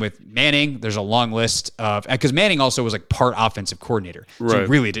 Same with Manning. There's a long list of, because Manning also was like part offensive coordinator. So he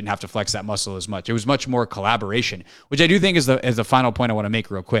really didn't have to flex that muscle as much. It was much more collaboration, which I do think is the final point I want to make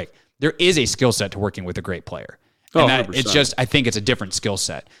real quick. There is a skill set to working with a great player. And it's just, I think it's a different skill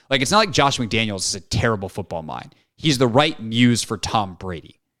set. Like, it's not like Josh McDaniels is a terrible football mind. He's the right muse for Tom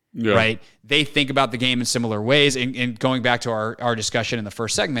Brady. Yeah. Right? They think about the game in similar ways. And going back to our discussion in the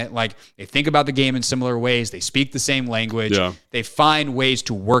first segment, like, they think about the game in similar ways. They speak the same language. Yeah. They find ways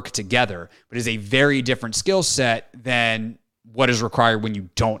to work together. But it's a very different skill set than what is required when you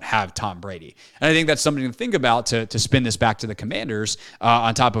don't have Tom Brady. And I think that's something to think about to spin this back to the Commanders,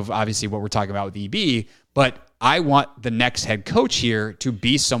 on top of obviously what we're talking about with EB. But I want the next head coach here to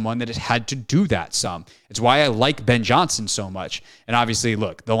be someone that has had to do that some. It's why I like Ben Johnson so much. And obviously,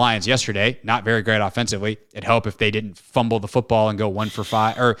 look, the Lions yesterday, not very great offensively. It'd help if they didn't fumble the football and go 1 for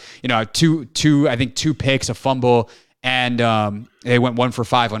 5, or, two picks, a fumble, and they went 1 for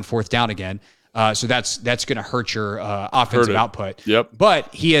 5 on 4th down again. So that's going to hurt your offensive output. Yep.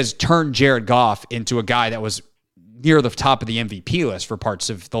 But he has turned Jared Goff into a guy that was near the top of the MVP list for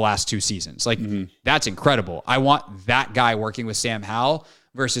parts of the last 2 seasons. Like, that's incredible. I want that guy working with Sam Howell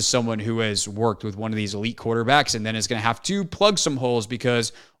versus someone who has worked with one of these elite quarterbacks and then is going to have to plug some holes,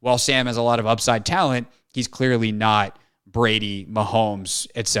 because while Sam has a lot of upside talent, he's clearly not Brady, Mahomes,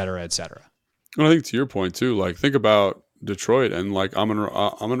 et cetera, et cetera. And I think to your point too, like, think about Detroit and like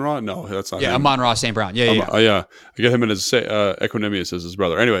Amon-Ra. No, that's not him. Amon-Ra St. Brown. Yeah. I get him in as Equanimous as his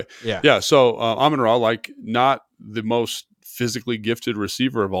brother. Anyway, So Amon-Ra, like, not the most physically gifted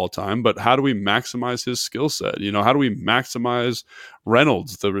receiver of all time, but how do we maximize his skill set? How do we maximize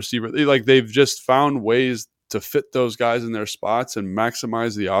Reynolds, the receiver? They've just found ways to fit those guys in their spots and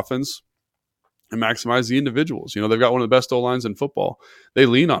maximize the offense and maximize the individuals. They've got one of the best O-lines in football. They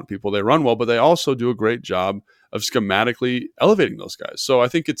lean on people, they run well, but they also do a great job of schematically elevating those guys. So I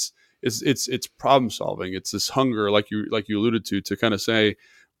think it's problem solving. It's this hunger, like you alluded to kind of say,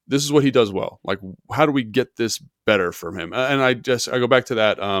 this is what he does well. Like, how do we get this better from him? And I go back to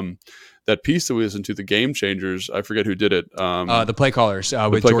that piece that we listened to, the Game Changers. I forget who did it. The play callers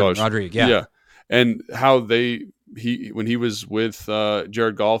with Jordan Rodriguez. Yeah. And how when he was with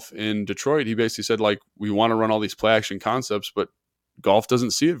Jared Goff in Detroit, he basically said, like, we want to run all these play action concepts, but Goff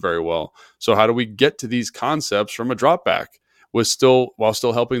doesn't see it very well. So how do we get to these concepts from a drop back while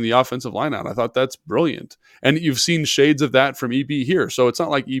still helping the offensive line out? I thought that's brilliant. And you've seen shades of that from EB here. So it's not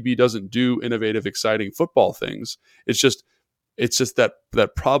like EB doesn't do innovative, exciting football things. It's just that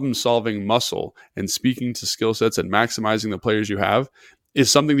problem solving muscle and speaking to skill sets and maximizing the players you have is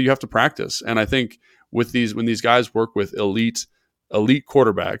something that you have to practice. And I think when these guys work with elite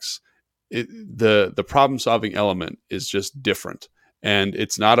quarterbacks, the problem solving element is just different. And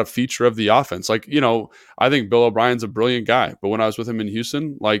it's not a feature of the offense. Like, I think Bill O'Brien's a brilliant guy, but when I was with him in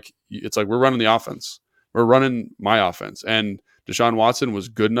Houston, like, it's like, we're running the offense. We're running my offense. And Deshaun Watson was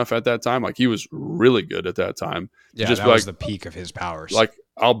good enough at that time. Like, he was really good at that time. Yeah, that was the peak of his powers. Like,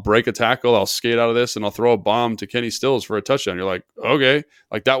 I'll break a tackle, I'll skate out of this, and I'll throw a bomb to Kenny Stills for a touchdown. You're like, okay.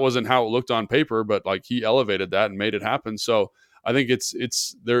 Like, that wasn't how it looked on paper, but like, he elevated that and made it happen. So I think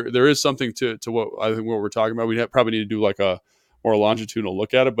there is something to what I think what we're talking about. We probably need to do like a more longitudinal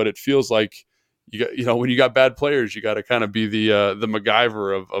look at it, but it feels like when you got bad players, you got to kind of be the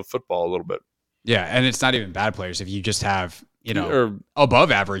MacGyver of football a little bit. Yeah, and it's not even bad players if you just have or above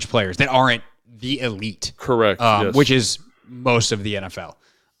average players that aren't the elite. Correct. Yes. Which is most of the NFL.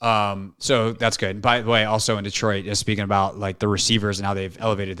 So that's good. By the way, also in Detroit, just speaking about like the receivers and how they've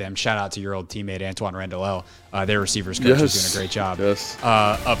elevated them, shout out to your old teammate Antoine Randall. Their receivers coach is doing a great job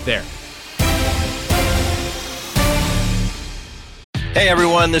up there. Hey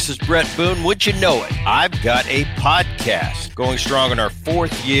everyone, this is Brett Boone. Would you know it? I've got a podcast going strong in our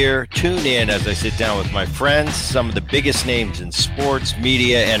 4th year. Tune in as I sit down with my friends, some of the biggest names in sports,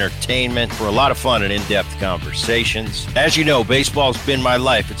 media, entertainment, for a lot of fun and in-depth conversations. As you know, baseball's been my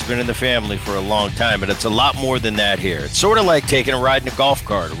life. It's been in the family for a long time, but it's a lot more than that here. It's sort of like taking a ride in a golf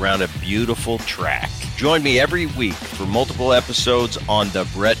cart around a beautiful track. Join me every week for multiple episodes on the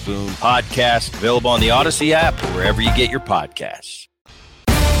Brett Boone Podcast, available on the Odyssey app or wherever you get your podcasts.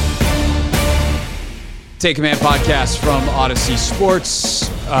 Take Command podcast from Odyssey Sports.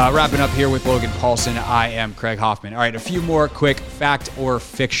 Wrapping up here with Logan Paulsen. I am Craig Hoffman. All right, a few more quick fact or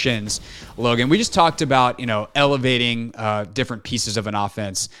fictions. Logan, we just talked about, elevating different pieces of an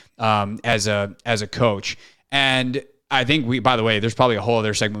offense as a coach. And I think by the way, there's probably a whole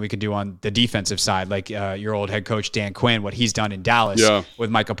other segment we could do on the defensive side, like your old head coach, Dan Quinn, what he's done in Dallas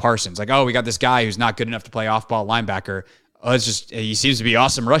with Micah Parsons. Like, we got this guy who's not good enough to play off-ball linebacker. He seems to be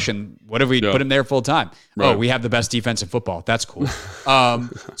awesome rushing. What if we put him there full time? Right. We have the best defense in football. That's cool.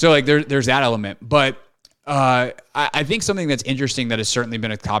 So like there's that element. But I think something that's interesting that has certainly been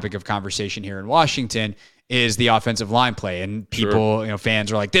a topic of conversation here in Washington is the offensive line play. And people,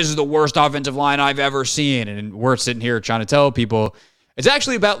 fans are like, this is the worst offensive line I've ever seen. And we're sitting here trying to tell people it's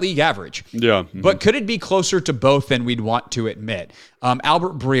actually about league average. Yeah. Mm-hmm. But could it be closer to both than we'd want to admit?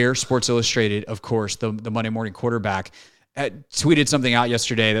 Albert Breer, Sports Illustrated, of course, the Monday morning quarterback, tweeted something out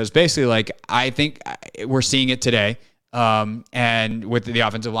yesterday that was basically like, I think we're seeing it today, and with the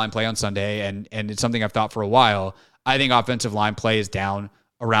offensive line play on Sunday, and it's something I've thought for a while. I think offensive line play is down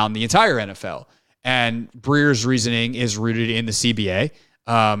around the entire NFL, and Breer's reasoning is rooted in the CBA,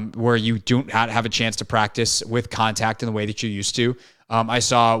 where you don't have a chance to practice with contact in the way that you used to. I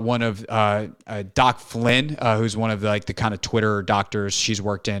saw one of Doc Flynn, who's one of the kind of Twitter doctors. She's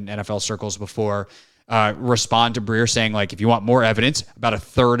worked in NFL circles before. Respond to Breer saying, like, if you want more evidence, about a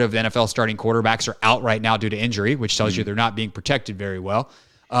third of the NFL starting quarterbacks are out right now due to injury, which tells you they're not being protected very well.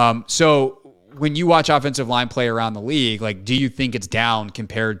 So when you watch offensive line play around the league, like, do you think it's down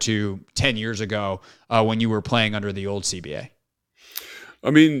compared to 10 years ago when you were playing under the old CBA?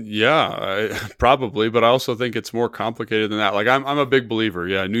 I mean, yeah, probably, but I also think it's more complicated than that. Like, I'm a big believer.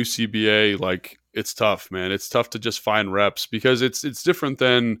 Yeah, new CBA, like, it's tough, man. It's tough to just find reps because it's different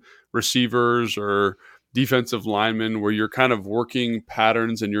than receivers or defensive linemen where you're kind of working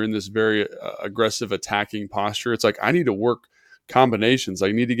patterns and you're in this very aggressive attacking posture. It's like, I need to work combinations.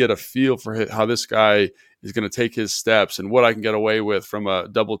 I need to get a feel for how this guy is going to take his steps and what I can get away with from a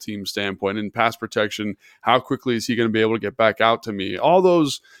double team standpoint. In pass protection, how quickly is he going to be able to get back out to me? All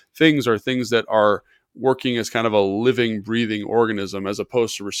those things are things that are working as kind of a living, breathing organism, as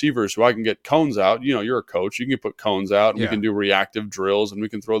opposed to receivers who I can get cones out. You're a coach. You can put cones out and we can do reactive drills and we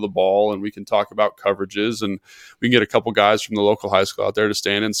can throw the ball and we can talk about coverages and we can get a couple guys from the local high school out there to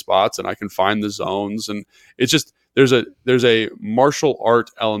stand in spots and I can find the zones. And it's just, there's a martial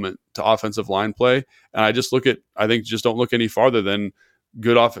art element to offensive line play. And I just don't look any farther than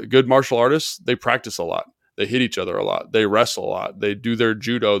good martial artists. They practice a lot. They hit each other a lot. They wrestle a lot. They do their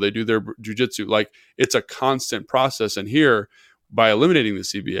judo. They do their jujitsu. Like, it's a constant process. And here, by eliminating the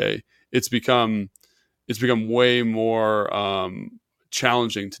CBA, it's become way more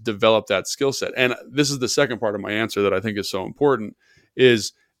challenging to develop that skill set. And this is the second part of my answer that I think is so important.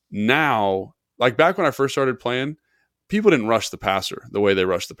 Is now, like back when I first started playing, people didn't rush the passer the way they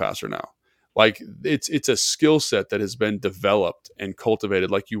rush the passer now. Like, it's a skill set that has been developed and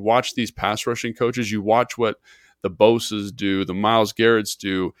cultivated. Like, you watch these pass rushing coaches, you watch what the Bosa's do, the Myles Garrett's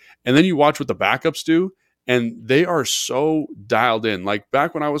do, and then you watch what the backups do, and they are so dialed in. Like,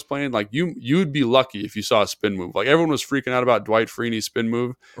 back when I was playing, like, you'd be lucky if you saw a spin move. Like, everyone was freaking out about Dwight Freeney's spin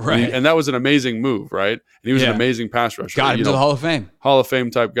move, right? And that was an amazing move, right? And he was an amazing pass rusher. Got him to the Hall of Fame. Hall of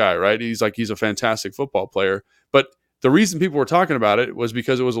Fame type guy, right? He's a fantastic football player, but the reason people were talking about it was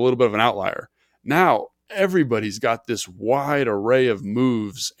because it was a little bit of an outlier. Now, everybody's got this wide array of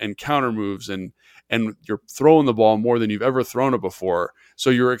moves and counter moves, and you're throwing the ball more than you've ever thrown it before. So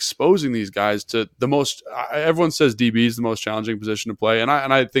you're exposing these guys to the most, everyone says DB is the most challenging position to play. And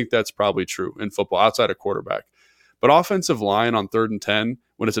I think that's probably true in football outside of quarterback. But offensive line on 3rd and 10,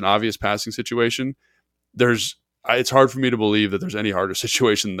 when it's an obvious passing situation, it's hard for me to believe that there's any harder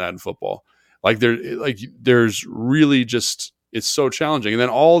situation than that in football. There's really just, it's so challenging. And then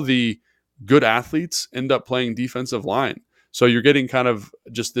all the good athletes end up playing defensive line. So you're getting kind of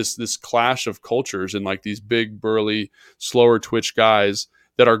just this clash of cultures and like these big, burly, slower twitch guys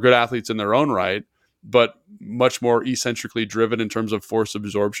that are good athletes in their own right, but much more eccentrically driven in terms of force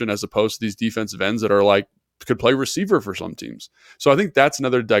absorption, as opposed to these defensive ends that are like, could play receiver for some teams. So I think that's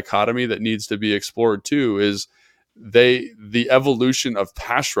another dichotomy that needs to be explored too, is the evolution of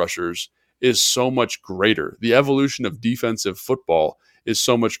pass rushers is so much greater. The evolution of defensive football is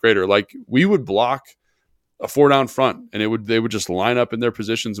so much greater. Like, we would block a 4-down front and they would just line up in their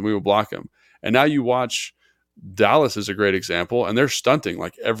positions and we would block them. And now you watch, Dallas is a great example, and they're stunting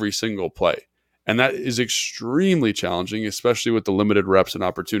like every single play. And that is extremely challenging, especially with the limited reps and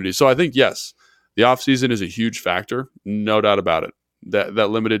opportunities. So I think, yes, the offseason is a huge factor, no doubt about it.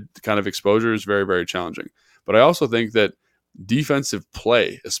 That limited kind of exposure is very, very challenging. But I also think that defensive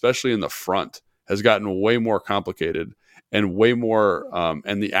play, especially in the front, has gotten way more complicated and way more,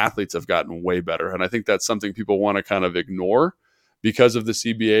 and the athletes have gotten way better. And I think that's something people want to kind of ignore because of the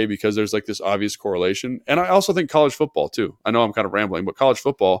CBA, because there's like this obvious correlation. And I also think college football too. I know I'm kind of rambling, but college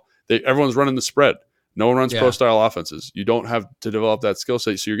football, everyone's running the spread. No one runs pro style offenses. You don't have to develop that skill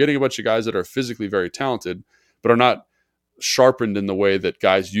set. So you're getting a bunch of guys that are physically very talented, but are not sharpened in the way that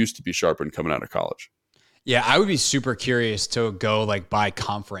guys used to be sharpened coming out of college. Yeah, I would be super curious to go like by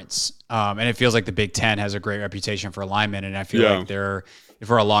conference. And it feels like the Big Ten has a great reputation for linemen. And I feel like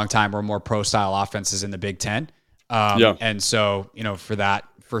for a long time, we're more pro style offenses in the Big Ten. And so, for that,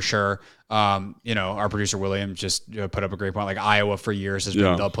 for sure. Our producer William just put up a great point. Like Iowa for years has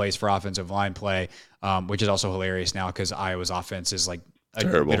been the place for offensive line play, which is also hilarious now because Iowa's offense is like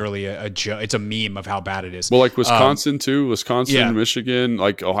literally it's a meme of how bad it is. Well, like Wisconsin too, Michigan,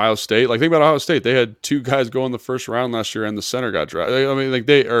 like Ohio State. Like think about Ohio State. They had 2 guys go in the first round last year, and the center got drafted. I mean, he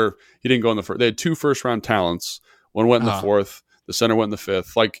didn't go in the first. They had 2 first round talents. One went in the 4th. The center went in the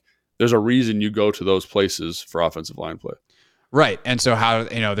 5th. Like there's a reason you go to those places for offensive line play. Right. And so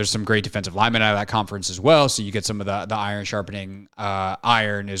there's some great defensive linemen out of that conference as well. So you get some of the iron sharpening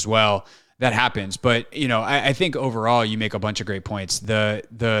iron as well. That happens. But, I think overall you make a bunch of great points.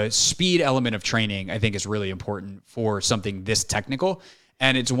 The speed element of training, I think, is really important for something this technical.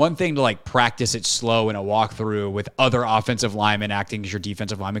 And it's one thing to like practice it slow in a walkthrough with other offensive linemen acting as your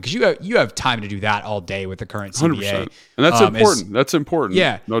defensive linemen, because you have time to do that all day with the current CBA. 100%. And that's important. That's important.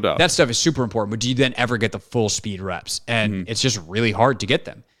 Yeah, no doubt. That stuff is super important. But do you then ever get the full speed reps? And it's just really hard to get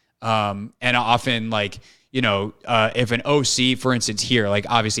them. And often like, if an OC, for instance, here, like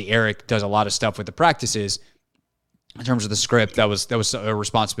obviously Eric does a lot of stuff with the practices in terms of the script. That was a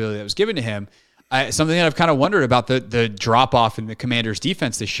responsibility that was given to him. Something that I've kind of wondered about the drop off in the Commanders'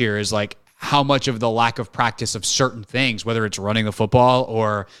 defense this year is like how much of the lack of practice of certain things, whether it's running the football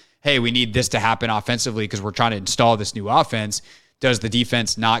or, hey, we need this to happen offensively because we're trying to install this new offense. Does the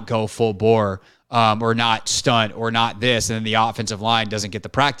defense not go full bore or not stunt or not this? And then the offensive line doesn't get the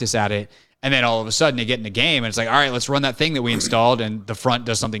practice at it. And then all of a sudden they get in a game and it's like, all right, let's run that thing that we installed, and the front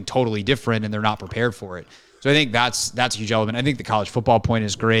does something totally different and they're not prepared for it. So I think that's a huge element. I think the college football point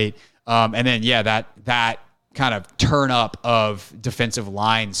is great. And then, that kind of turn up of defensive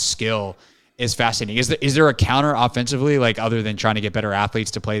line skill is fascinating. Is there a counter offensively, like other than trying to get better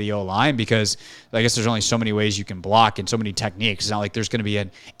athletes to play the O-line? Because I guess there's only so many ways you can block and so many techniques. It's not like there's going to be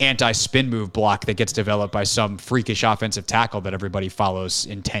an anti-spin move block that gets developed by some freakish offensive tackle that everybody follows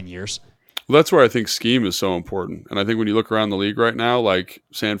in 10 years. Well, that's where I think scheme is so important. And I think when you look around the league right now, like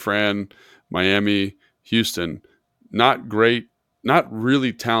San Fran, Miami, Houston, not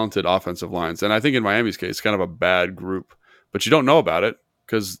really talented offensive lines. And I think in Miami's case, kind of a bad group, but you don't know about it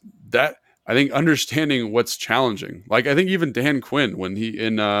because I think understanding what's challenging, like I think even Dan Quinn, when he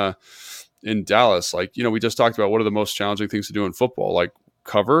in Dallas, like, we just talked about what are the most challenging things to do in football, like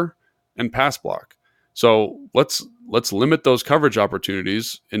cover and pass block. So let's limit those coverage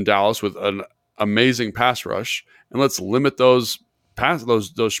opportunities in Dallas with an amazing pass rush, and let's limit those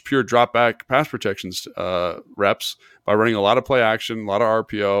pure drop back pass protections reps by running a lot of play action, a lot of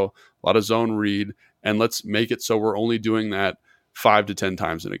RPO, a lot of zone read, and let's make it so we're only doing that 5 to 10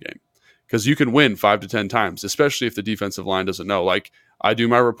 times in a game. Because you can win 5 to 10 times, especially if the defensive line doesn't know. Like I do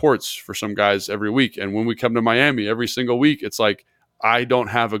my reports for some guys every week, and when we come to Miami every single week, it's like I don't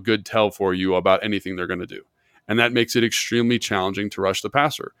have a good tell for you about anything they're going to do. And that makes it extremely challenging to rush the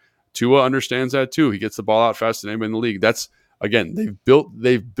passer. Tua understands that too. He gets the ball out faster than anybody in the league. That's, again,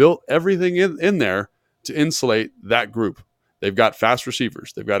 they've built everything in there to insulate that group. They've got fast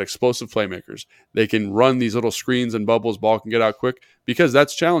receivers. They've got explosive playmakers. They can run these little screens and bubbles. Ball can get out quick because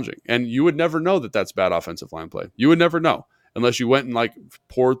that's challenging. And you would never know that that's bad offensive line play. You would never know unless you went and like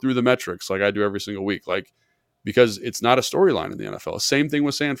poured through the metrics like I do every single week. Like, because it's not a storyline in the NFL. Same thing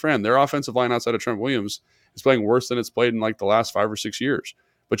with San Fran. Their offensive line outside of Trent Williams is playing worse than it's played in like the last 5 or 6 years.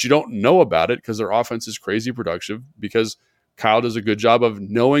 But you don't know about it because their offense is crazy productive, because Kyle does a good job of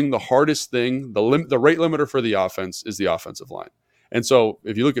knowing the hardest thing, the rate limiter for the offense is the offensive line. And so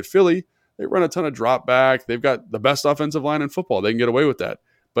if you look at Philly, they run a ton of drop back. They've got the best offensive line in football. They can get away with that.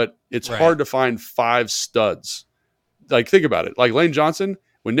 But it's hard to find 5 studs. Like, think about it. Like Lane Johnson,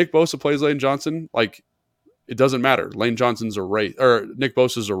 when Nick Bosa plays Lane Johnson, like, it doesn't matter. Lane Johnson's Nick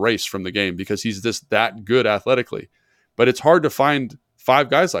Bosa's erased from the game because he's that good athletically. But it's hard to find 5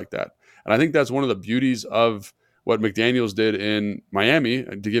 guys like that. And I think that's one of the beauties of what McDaniels did in Miami,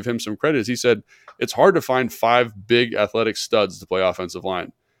 and to give him some credit, is he said, it's hard to find 5 big athletic studs to play offensive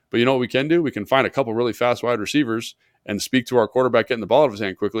line. But you know what we can do? We can find a couple really fast wide receivers and speak to our quarterback getting the ball out of his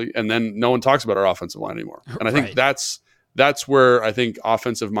hand quickly, and then no one talks about our offensive line anymore. And I think that's that's where I think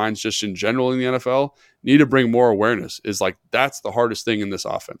offensive minds just in general in the NFL need to bring more awareness. Is like, that's the hardest thing in this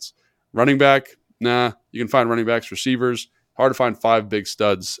offense. Running back, nah, you can find running backs, receivers, hard to find 5 big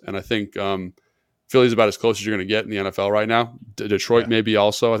studs. And I think Philly's about as close as you're going to get in the NFL right now. Detroit maybe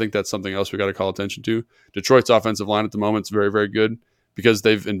also. I think that's something else we got to call attention to. Detroit's offensive line at the moment is very, very good because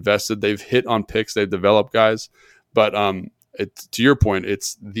they've invested, they've hit on picks, they've developed guys. But to your point,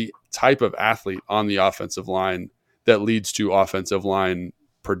 it's the type of athlete on the offensive line that leads to offensive line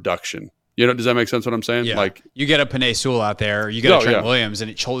production. You know, does that make sense what I'm saying? Yeah. Like, you get a Penei Sewell out there, or you get a Trent Williams,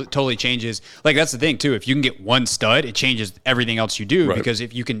 and it totally changes. Like, that's the thing too. If you can get one stud, it changes everything else you do. Right. Because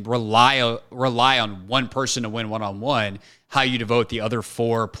if you can rely on one person to win one-on-one, how you devote the other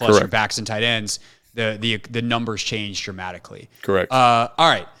 4 plus your backs and tight ends, the numbers change dramatically. Correct. All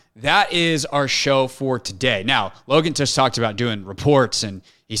right. That is our show for today. Now, Logan just talked about doing reports, and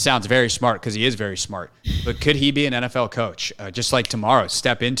he sounds very smart because he is very smart. But could he be an NFL coach? Just like tomorrow,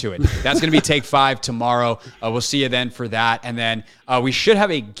 step into it. That's going to be Take 5 tomorrow. We'll see you then for that. And then we should have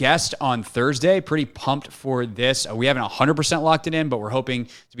a guest on Thursday. Pretty pumped for this. We haven't 100% locked it in, but we're hoping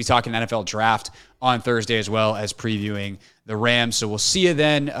to be talking NFL draft on Thursday as well as previewing the Rams. So we'll see you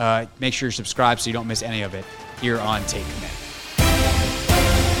then. Make sure you're subscribed so you don't miss any of it here on Take Command.